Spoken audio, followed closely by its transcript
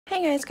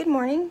Hey guys, good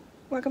morning.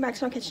 Welcome back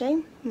to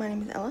nocatchyname. My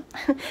name is Ella.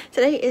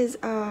 Today is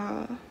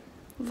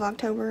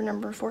Vlogtober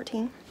number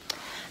 14.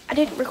 I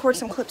did record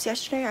some clips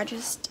yesterday. I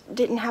just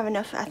didn't have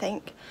enough, I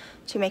think,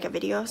 to make a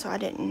video, so I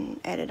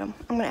didn't edit them.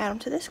 I'm gonna add them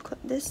to this clip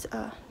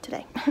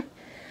today.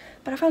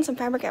 But I found some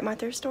fabric at my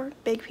thrift store,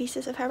 big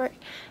pieces of fabric,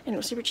 and it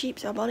was super cheap,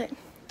 so I bought it.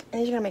 And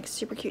these are gonna make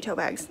super cute tote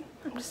bags.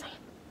 I'm just saying.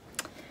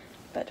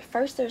 But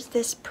first, there's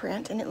this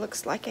print, and it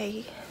looks like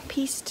a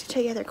pieced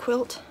together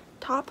quilt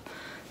top.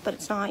 But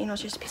it's not, you know,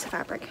 it's just a piece of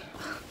fabric.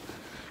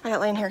 I got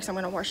it laying here because I'm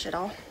going to wash it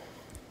all.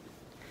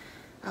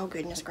 Oh,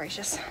 goodness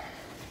gracious.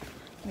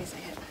 Let me see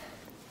it.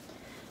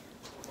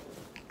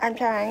 I'm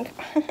trying.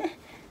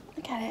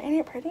 Look at it. Ain't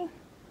it pretty?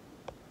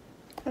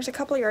 There's a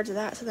couple of yards of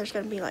that, so there's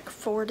going to be like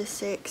 4 to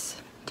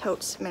 6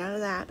 totes made out of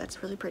that.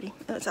 That's really pretty.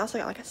 And it's also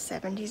got like a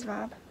 70s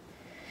vibe.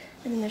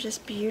 And then there's this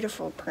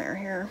beautiful print right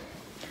here.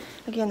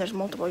 Again, there's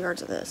multiple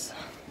yards of this.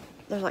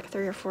 There's like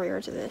 3 or 4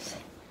 yards of this.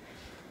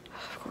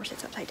 Of course,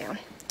 it's upside down.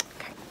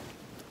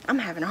 I'm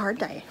having a hard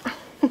day.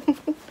 I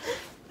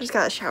just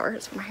got a shower,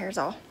 so my hair's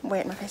all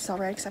wet. My face is all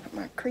red because I put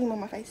my cream on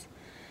my face.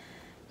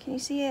 Can you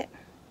see it?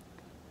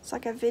 It's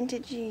like a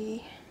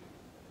vintagey,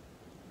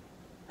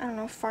 I don't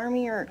know,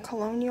 farmy or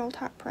colonial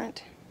type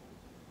print.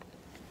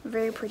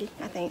 Very pretty,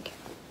 I think.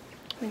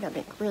 I think that'd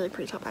make really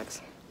pretty tote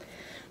bags.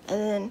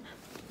 And then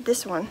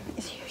this one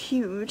is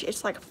huge.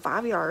 It's like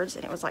 5 yards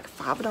and it was like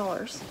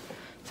 $5. So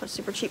it's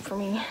super cheap for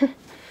me.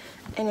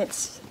 And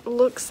it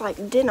looks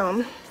like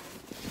denim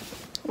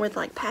with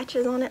like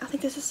patches on it. I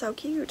think this is so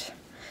cute.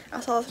 I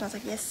saw this and I was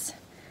like, yes.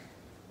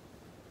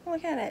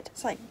 Look at it.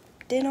 It's like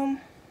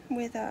denim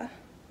with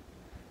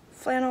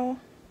flannel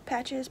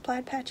patches,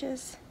 plaid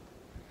patches.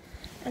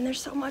 And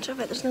there's so much of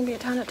it. There's going to be a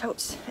ton of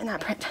totes in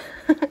that print.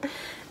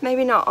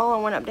 Maybe not all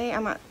in one update. I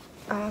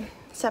might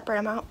separate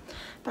them out.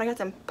 But I got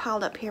them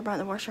piled up here by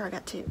the washer. I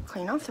got to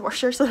clean off the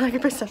washer so that I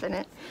can put stuff in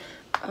it.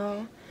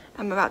 I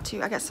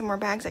got some more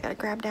bags I got to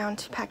grab down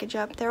to package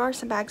up. There are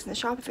some bags in the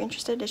shop if you're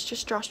interested. It's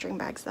just drawstring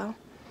bags though,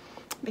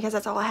 because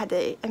that's all I had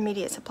the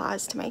immediate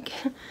supplies to make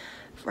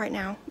right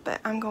now.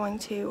 But I'm going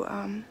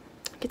to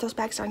get those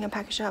bags started and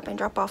package up and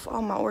drop off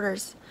all my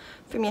orders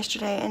from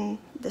yesterday and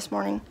this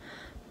morning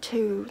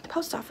to the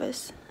post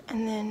office.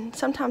 And then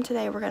sometime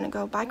today we're going to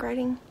go bike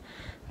riding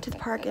to the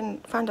park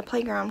and find a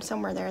playground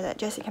somewhere there that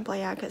Jesse can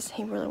play at, because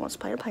he really wants to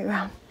play at a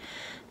playground.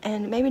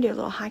 And maybe do a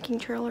little hiking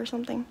trail or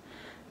something,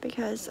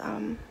 because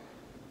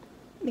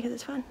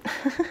it's fun.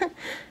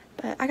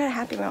 But I got a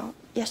Happy Meal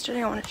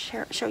yesterday. I want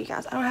to show you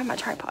guys. I don't have my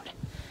tripod,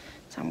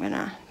 so I'm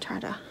gonna try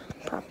to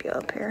prop you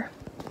up here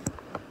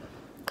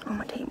on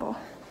my table.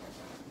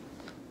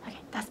 Okay,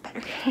 that's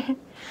better.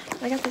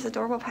 I got this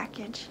adorable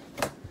package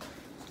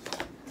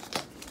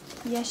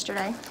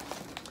yesterday.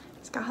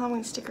 It's got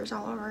Halloween stickers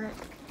all over it,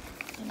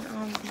 and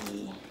on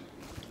the,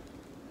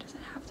 does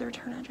it have the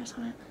return address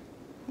on it?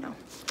 No,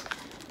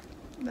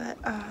 but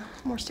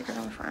more stickers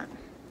on the front.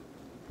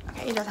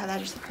 Okay, it does have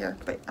that just up here,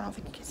 but I don't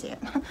think you can see it.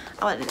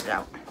 I'll edit it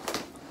out.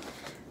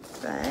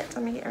 But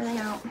let me get everything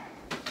out.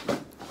 I'm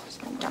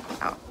just gonna dump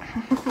it out.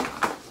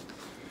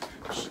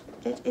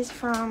 It is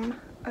from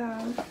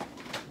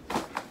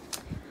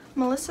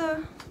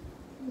Melissa,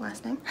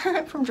 last name,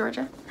 from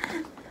Georgia.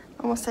 I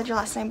almost said your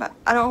last name, but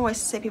I don't always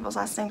say people's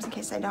last names in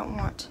case they don't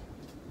want,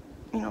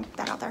 you know,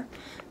 that out there.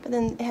 But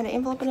then it had an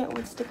envelope in it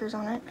with stickers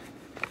on it,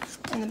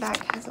 and the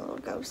back has a little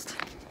ghost,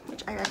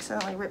 which I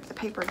accidentally ripped the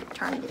paper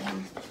trying to get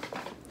him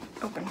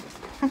open.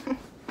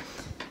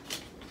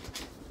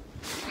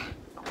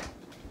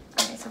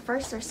 Okay, so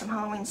first there's some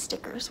Halloween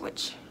stickers,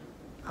 which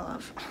I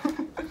love.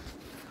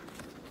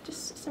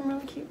 Just some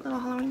really cute little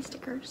Halloween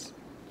stickers.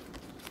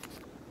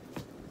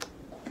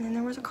 And then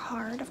there was a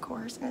card, of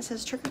course, and it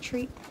says trick or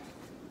treat.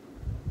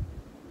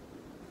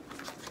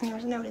 And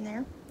there's a note in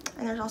there.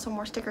 And there's also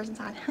more stickers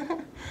inside.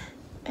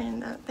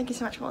 And thank you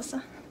so much,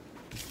 Melissa.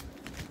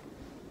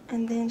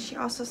 And then she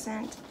also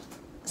sent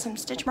some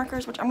stitch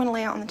markers, which I'm going to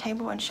lay out on the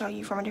table and show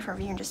you from a different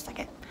view in just a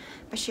second.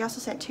 But she also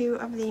sent 2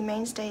 of the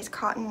Mainstays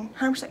cotton,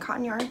 100%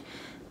 cotton yarn,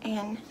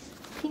 and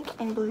pink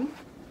and blue,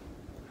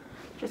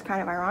 which is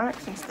kind of ironic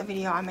since the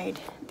video I made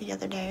the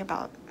other day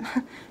about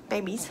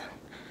babies.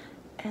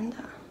 And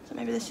so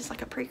maybe this is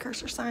like a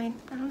precursor sign.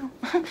 I don't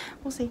know.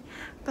 We'll see.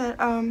 But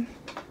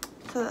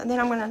so then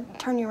I'm going to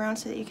turn you around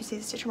so that you can see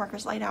the stitch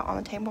markers laid out on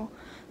the table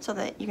so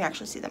that you can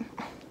actually see them.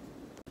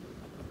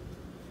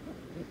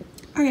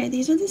 Okay,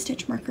 these are the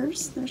stitch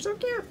markers. They're so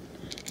cute.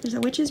 There's a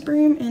witch's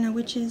broom and a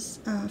witch's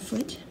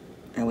foot,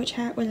 a witch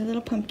hat with a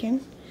little pumpkin,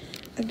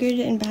 a good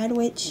and bad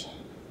witch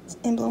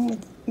emblem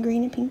with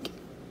green and pink.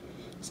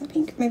 Is that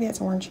pink? Maybe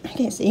that's orange. I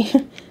can't see.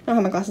 I don't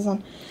have my glasses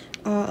on.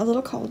 A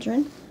little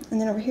cauldron,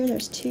 and then over here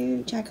there's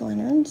 2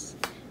 jack-o'-lanterns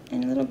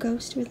and a little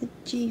ghost with a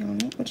G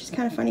on it, which is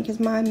kind of funny because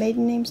my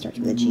maiden name starts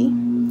with a G.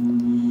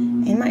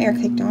 And my air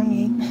clicked on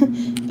me.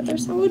 But they're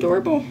so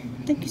adorable.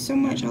 Thank you so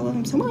much. I love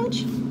them so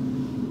much.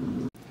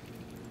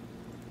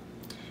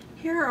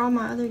 Here are all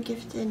my other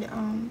gifted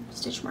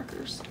stitch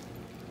markers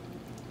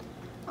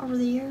over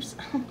the years.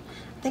 I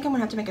think I'm gonna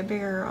have to make a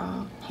bigger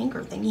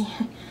hanger thingy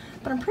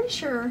But I'm pretty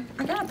sure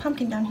I got a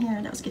pumpkin down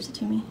here that was gifted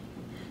to me.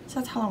 So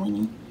that's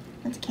Halloweeny.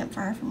 That's a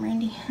campfire from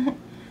Randy.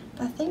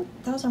 But I think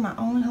those are my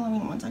only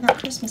Halloween ones. I got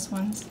Christmas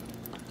ones.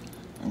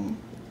 And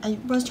I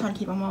was trying to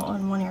keep them all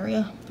in one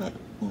area. But,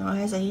 you know,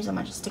 as I use them,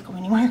 I just stick them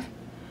anywhere.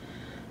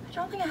 I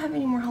don't think I have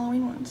any more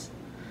Halloween ones.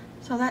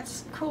 So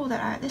that's cool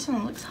that this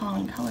one looks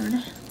Halloween colored.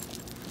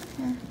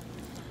 Here.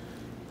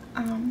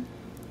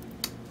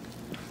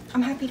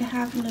 I'm happy to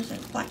have, and there's a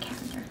black cat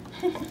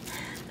there.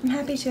 I'm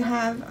happy to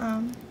have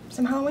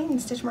some Halloween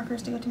stitch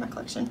markers to go to my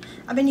collection.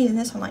 I've been using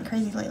this one like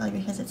crazy lately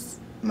because it's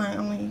my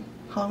only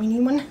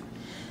Halloween one.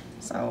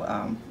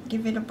 So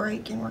give it a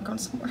break and work on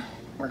some more.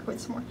 Work with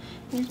some more.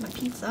 Here's my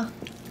pizza.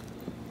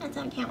 That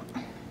doesn't count.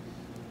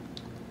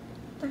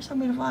 They're so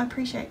beautiful. I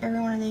appreciate every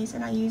one of these,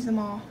 and I use them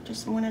all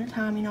just one at a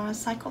time. You know, I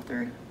cycle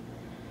through.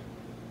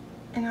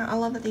 And I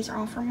love that these are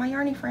all from my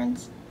yarny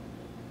friends.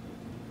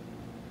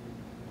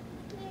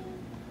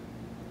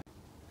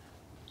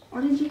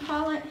 What did you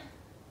call it?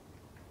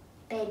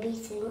 Baby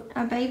sink.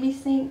 A baby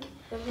sink.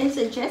 It's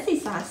a Jessie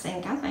size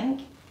sink, I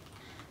think.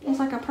 It's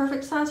like a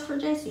perfect size for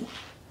Jessie.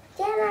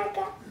 Yeah, I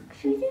got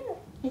you do.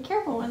 Be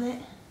careful with it.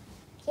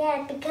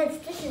 Yeah, because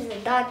this is a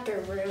doctor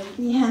room.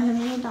 Yeah, the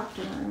little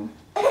doctor room.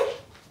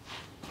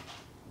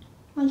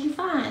 What'd you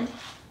find?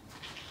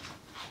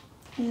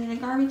 Is it a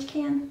garbage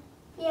can?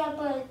 Yeah,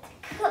 but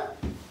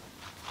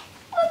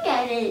look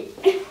at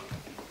it.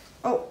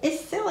 Oh,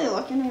 it's silly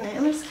looking, isn't it?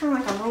 It looks kind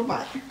of like a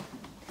robot.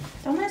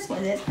 Don't mess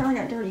with it. It's probably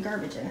got dirty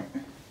garbage in it.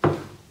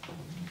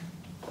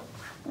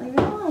 Leave it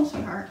alone,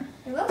 sweetheart.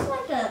 It looks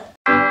like a